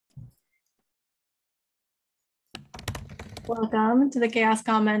Welcome to the Chaos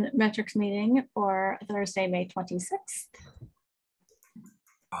Common Metrics meeting for Thursday, May 26th.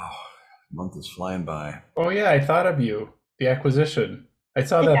 Oh, month is flying by. Oh yeah, I thought of you. The acquisition. I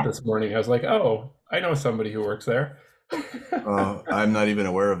saw that this morning. I was like, oh, I know somebody who works there. I'm not even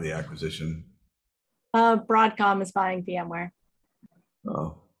aware of the acquisition. Broadcom is buying VMware.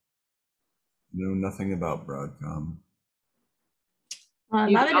 Oh, know nothing about Broadcom.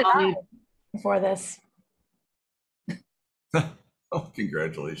 Neither did I before this. Oh,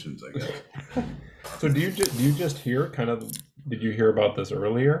 congratulations, I guess. So do you just hear did you hear about this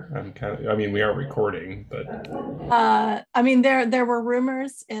earlier? I mean, we are recording, but I mean, there were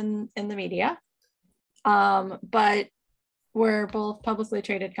rumors in the media, but we're both publicly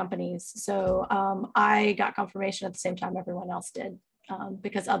traded companies. So I got confirmation at the same time everyone else did,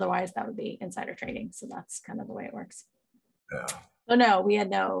 because otherwise that would be insider trading. So that's kind of the way it works. Yeah. So no, we had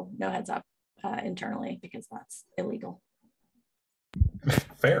no heads up internally because that's illegal.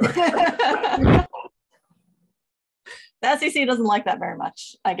 fair. The SEC doesn't like that very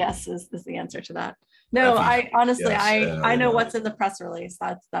much, I guess, is the answer to that. No, I honestly, yes, I know what's in the press release.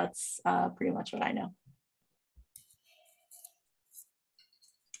 That's pretty much what I know.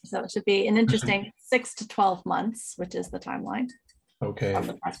 So it should be an interesting 6 to 12 months, which is the timeline. Okay. From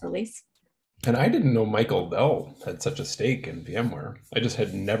the press release. And I didn't know Michael Dell had such a stake in VMware. I just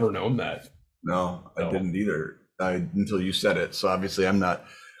had never known that. No, I didn't either. Until you said it. So obviously I'm not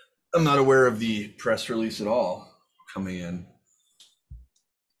aware of the press release at all coming in.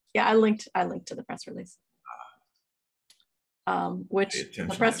 Yeah, I linked to the press release. Which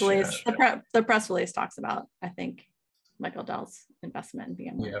the press release talks about, I think, Michael Dell's investment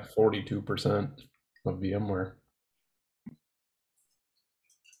in VMware. Yeah, 42% of VMware.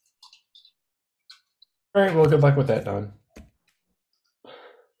 All right, well, good luck with that, Don.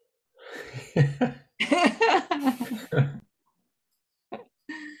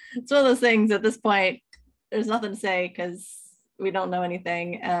 It's one of those things at this point, there's nothing to say because we don't know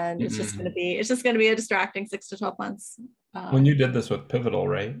anything, and it's just going to be a distracting 6 to 12 months. When you did this with Pivotal,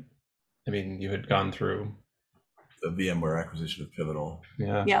 right? I mean, you had gone through the VMware acquisition of Pivotal.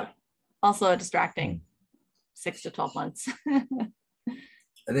 Yeah. Yep. Also a distracting 6 to 12 months.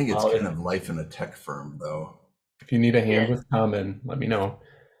 I think it's kind of life in a tech firm, though. If you need a hand with Common, let me know.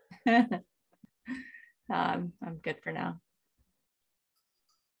 I'm good for now.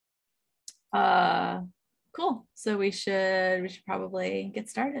 Cool. So we should probably get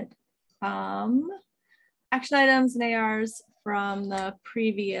started. Action items and ARs from the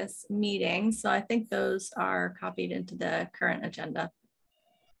previous meeting. So I think those are copied into the current agenda.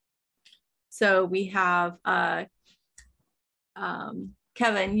 So we have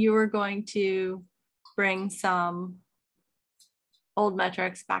Kevin, you were going to bring some old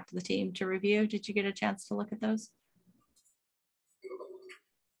metrics back to the team to review. Did you get a chance to look at those?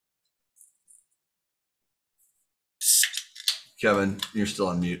 Kevin, you're still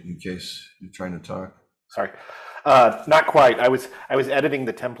on mute in case you're trying to talk. Sorry, not quite. I was editing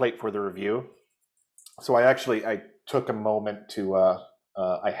the template for the review, so I took a moment to.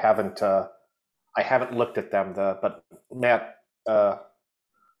 I haven't looked at them. But Matt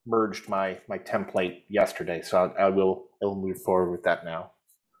merged my template yesterday, so I will move forward with that now.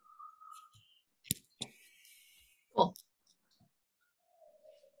 Cool.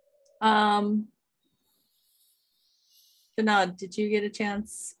 Vinod, did you get a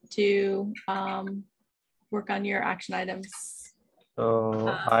chance to work on your action items? So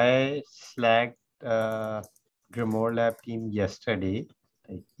I slacked Grimoire Lab team yesterday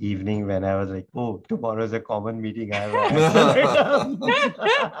evening when I was like, oh, tomorrow's a common meeting. I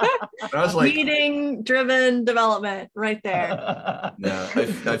was like, meeting driven development right there. Yeah,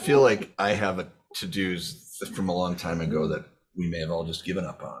 I feel like I have to-dos from a long time ago that we may have all just given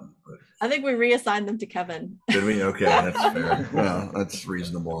up on. But I think we reassigned them to Kevin. Did we? Okay, that's fair. Well, that's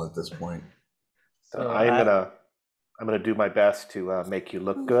reasonable at this point. So I'm gonna do my best to make you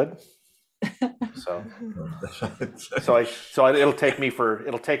look good. So it'll take me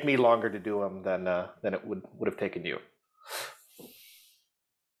longer to do them than it would have taken you.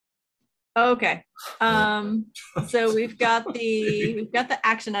 Okay. So we've got the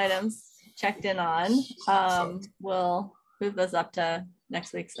action items checked in on. We'll move those up to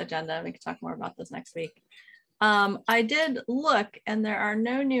next week's agenda. We can talk more about this next week. I did look, and there are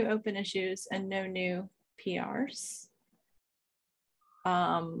no new open issues and no new PRs.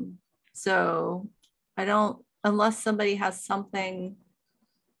 So I don't, unless somebody has something,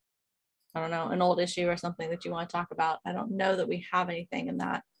 I don't know, an old issue or something that you want to talk about. I don't know that we have anything in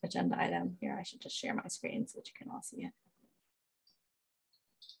that agenda item here. I should just share my screen so that you can all see it.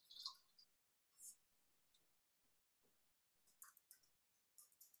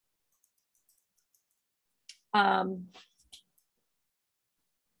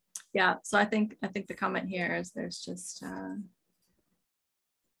 Yeah, so I think the comment here is there's just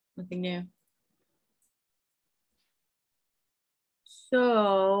nothing new.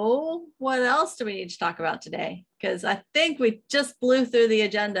 So what else do we need to talk about today? Because I think we just blew through the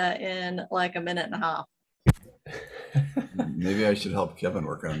agenda in like a minute and a half. Maybe I should help Kevin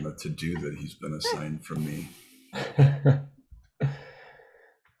work on the to-do that he's been assigned from me.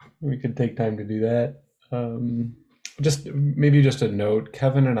 We could take time to do that. Just a note,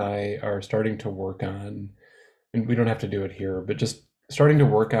 Kevin and I are starting to work on, and we don't have to do it here, but just starting to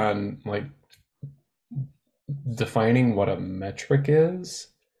work on like defining what a metric is,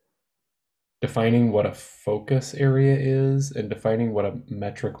 defining what a focus area is, and defining what a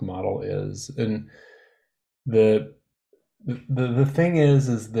metric model is. And the thing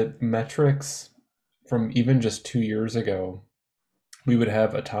is that metrics from even just 2 years ago, we would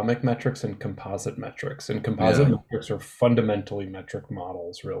have atomic metrics and composite metrics, and composite metrics are fundamentally metric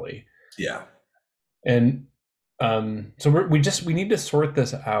models, really. Yeah. And so we need to sort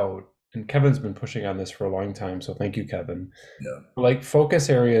this out. And Kevin's been pushing on this for a long time, so thank you, Kevin. Yeah. Like focus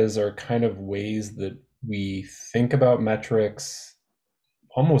areas are kind of ways that we think about metrics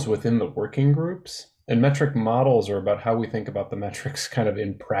almost within the working groups. And metric models are about how we think about the metrics kind of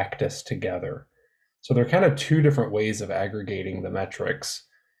in practice together. So they're kind of two different ways of aggregating the metrics.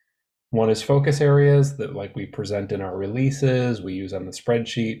 One is focus areas that like we present in our releases, we use on the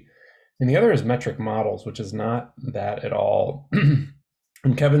spreadsheet. And the other is metric models, which is not that at all.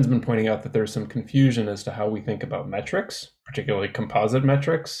 And Kevin's been pointing out that there's some confusion as to how we think about metrics, particularly composite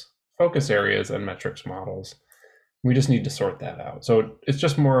metrics, focus areas, and metrics models. We just need to sort that out. So it's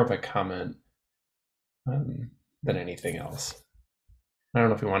just more of a comment than anything else. I don't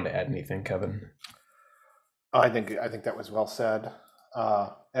know if you wanted to add anything, Kevin. I think that was well said,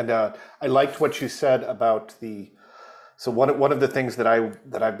 and I liked what you said about the. So one of the things that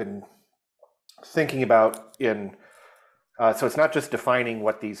I've been thinking about in. So it's not just defining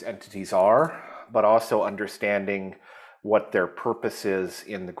what these entities are, but also understanding what their purpose is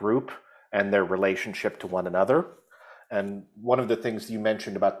in the group and their relationship to one another. And one of the things you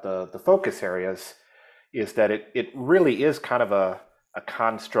mentioned about the focus areas is that it really is kind of a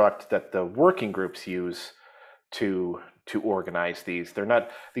construct that the working groups use to organize these.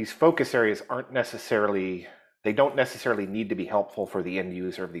 These focus areas don't necessarily need to be helpful for the end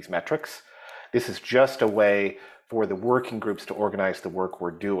user of these metrics. This is just a way for the working groups to organize the work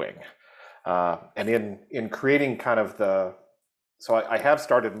we're doing. And in creating kind of so I have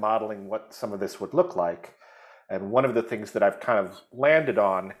started modeling what some of this would look like. And one of the things that I've kind of landed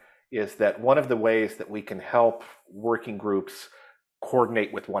on is that one of the ways that we can help working groups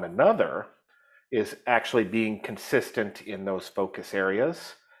coordinate with one another is actually being consistent in those focus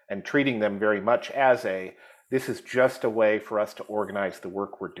areas and treating them very much as this is just a way for us to organize the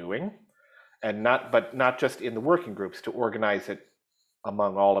work we're doing. And not just in the working groups, to organize it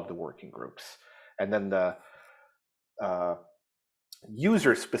among all of the working groups. And then the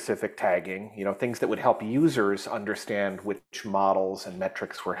user-specific tagging, things that would help users understand which models and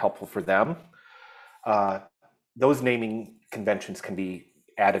metrics were helpful for them. Those naming conventions can be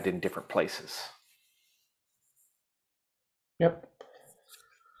added in different places. Yep.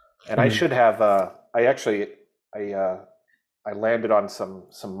 And I should have. I landed on some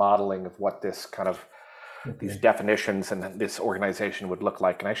modeling of what this kind of these definitions and this organization would look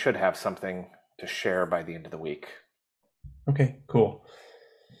like, and I should have something to share by the end of the week. Okay, cool.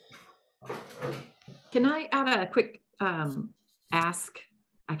 Can I add a quick ask?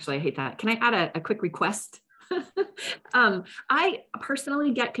 Actually, I hate that. Can I add a quick request? I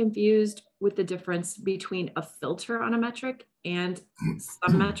personally get confused with the difference between a filter on a metric and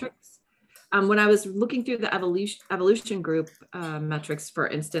some metrics. When I was looking through the evolution group metrics, for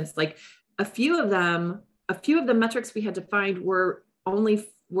instance, like a few of the metrics we had defined were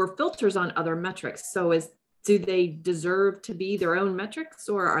filters on other metrics. So do they deserve to be their own metrics,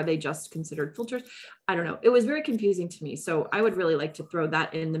 or are they just considered filters? I don't know. It was very confusing to me. So I would really like to throw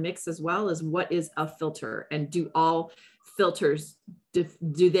that in the mix as well, as what is a filter, and do all filters, do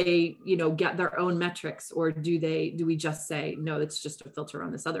they, get their own metrics, or do we just say, no, it's just a filter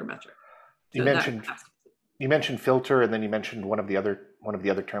on this other metric? You mentioned filter, and then you mentioned one of the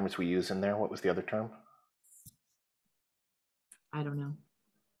other terms we use in there. What was the other term? I don't know.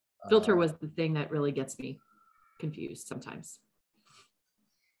 Filter was the thing that really gets me confused sometimes.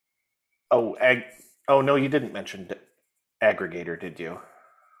 Oh, no, you didn't mention aggregator, did you?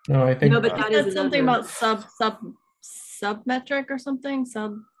 No, I think. No, but that is something about sub metric or something.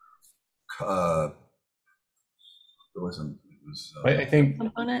 It wasn't. It was. I think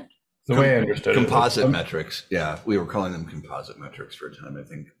component. The way I understood composite it, metrics. Yeah, we were calling them composite metrics for a time. I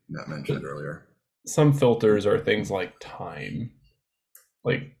think Matt mentioned earlier. Some filters are things like time,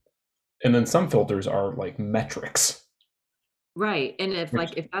 and then some filters are like metrics. Right. And if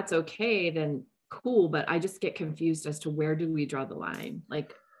that's okay, then cool. But I just get confused as to where do we draw the line?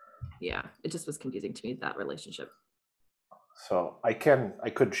 Like, yeah, it just was confusing to me, that relationship. So I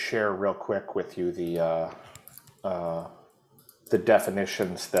could share real quick with you the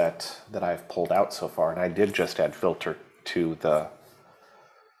definitions that I've pulled out so far, and I did just add filter to the.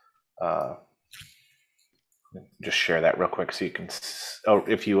 Just share that real quick so you can. Oh,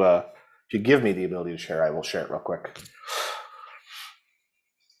 if you give me the ability to share, I will share it real quick.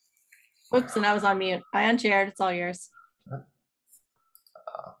 Whoops, and I was on mute. I unchaired. It's all yours.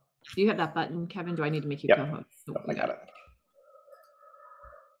 Do you have that button, Kevin? Do I need to make you co-host? Oh, I got it.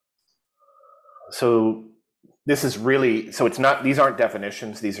 So this is really, so it's not, these aren't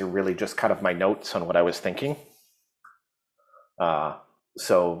definitions. These are really just kind of my notes on what I was thinking.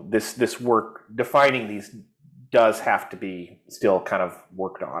 So this work, defining these does have to be still kind of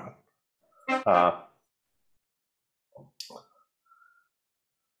worked on.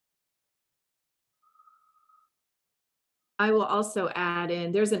 I will also add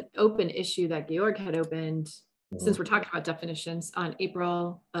in, there's an open issue that Georg had opened, since we're talking about definitions, on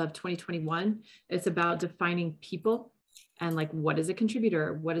April of 2021. It's about defining people and like, what is a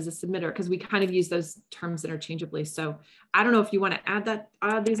contributor? What is a submitter? Because we kind of use those terms interchangeably. So I don't know if you want to add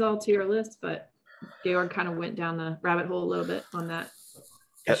these all to your list, but Georg kind of went down the rabbit hole a little bit on that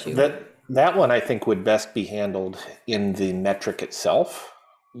issue. That one I think would best be handled in the metric itself.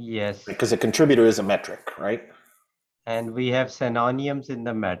 Yes. Because a contributor is a metric, right? And we have synonyms in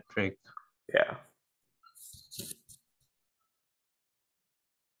the metric. Yeah.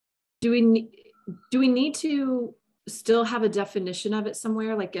 Do we need to still have a definition of it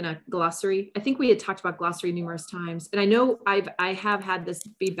somewhere, like in a glossary? I think we had talked about glossary numerous times, and I know I have had this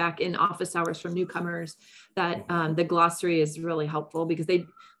feedback in office hours from newcomers that the glossary is really helpful because they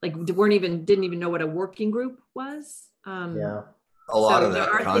didn't even know what a working group was. Yeah. A lot of there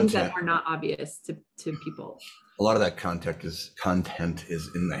that are content, things that are not obvious to people. A lot of that content is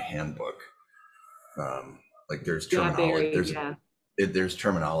in the handbook. Like there's terminology, there's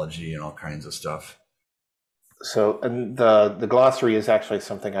terminology and all kinds of stuff. So, and the glossary is actually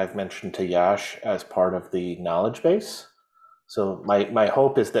something I've mentioned to Yash as part of the knowledge base. So my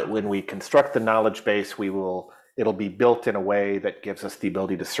hope is that when we construct the knowledge base, it'll be built in a way that gives us the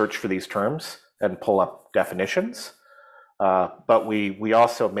ability to search for these terms and pull up definitions. But we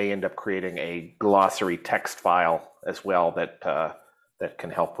also may end up creating a glossary text file as well that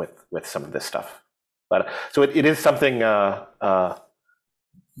can help with some of this stuff. But so it is something that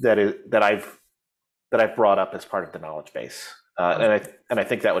I've brought up as part of the knowledge base, and I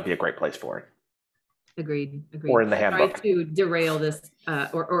think that would be a great place for it. Agreed. Or in the handbook. Sorry to derail this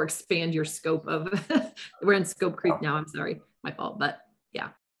or expand your scope of. We're in scope creep now. I'm sorry, my fault, but yeah.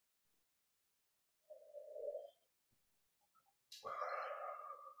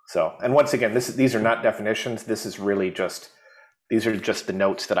 So, and once again, these are not definitions. This is really these are just the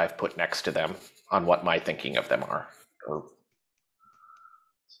notes that I've put next to them on what my thinking of them are.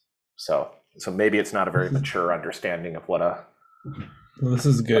 So maybe it's not a very mature understanding of what a. Well, this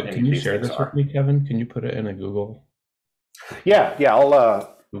is good. Can you share this with me, Kevin? Can you put it in a Google? Yeah. I'll.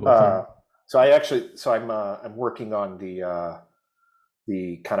 I'm working on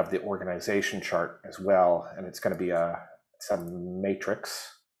the kind of the organization chart as well, and it's going to be a matrix.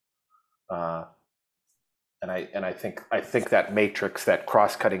 And I think that matrix, that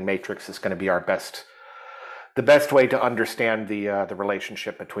cross-cutting matrix, is going to be the best way to understand the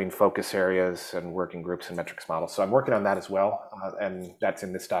relationship between focus areas and working groups and metrics models. So I'm working on that as well, and that's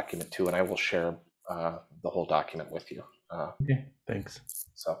in this document too. And I will share the whole document with you. Okay, thanks.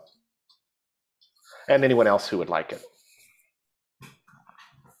 So, and anyone else who would like it.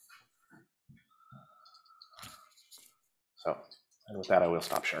 So, and with that, I will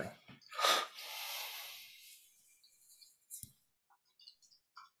stop sharing.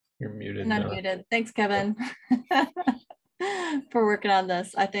 You're muted. And I'm muted. Thanks, Kevin, for working on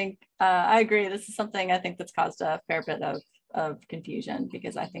this. I think I agree. This is something I think that's caused a fair bit of confusion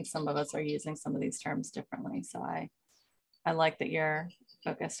because I think some of us are using some of these terms differently. So I like that you're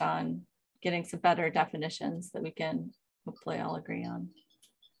focused on getting some better definitions that we can hopefully all agree on.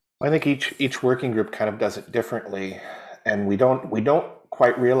 I think each working group kind of does it differently, and we don't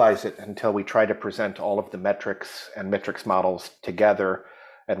quite realize it until we try to present all of the metrics and metrics models together.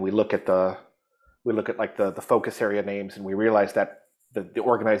 And we look at like the focus area names, and we realize that the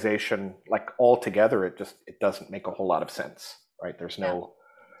organization, like all together, it doesn't make a whole lot of sense, right? There's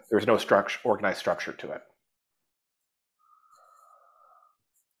There's no organized structure to it.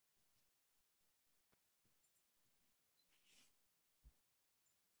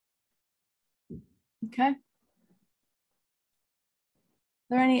 Okay. Are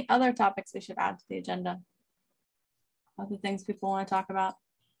there any other topics we should add to the agenda? Other things people want to talk about?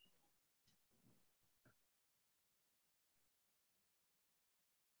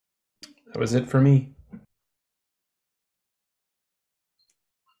 That was it for me.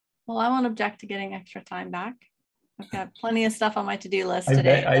 Well, I won't object to getting extra time back. I've got plenty of stuff on my to-do list I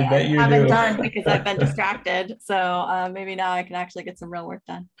today bet- I bet you haven't do. done because I've been distracted. So maybe now I can actually get some real work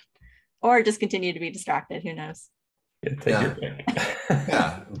done, or just continue to be distracted. Who knows? Yeah, take your pick.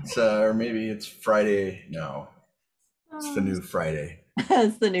 Yeah, it's, or maybe it's Friday. No, it's the new Friday.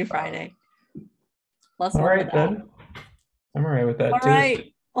 It's the new Friday. Plus All one right, with that. then. I'm all right with that All too.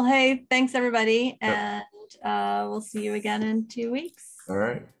 right. Well, hey, thanks everybody, and we'll see you again in 2 weeks. All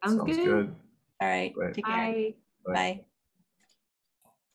right. Sounds good. good. All right. Bye. Take care. Bye. Bye.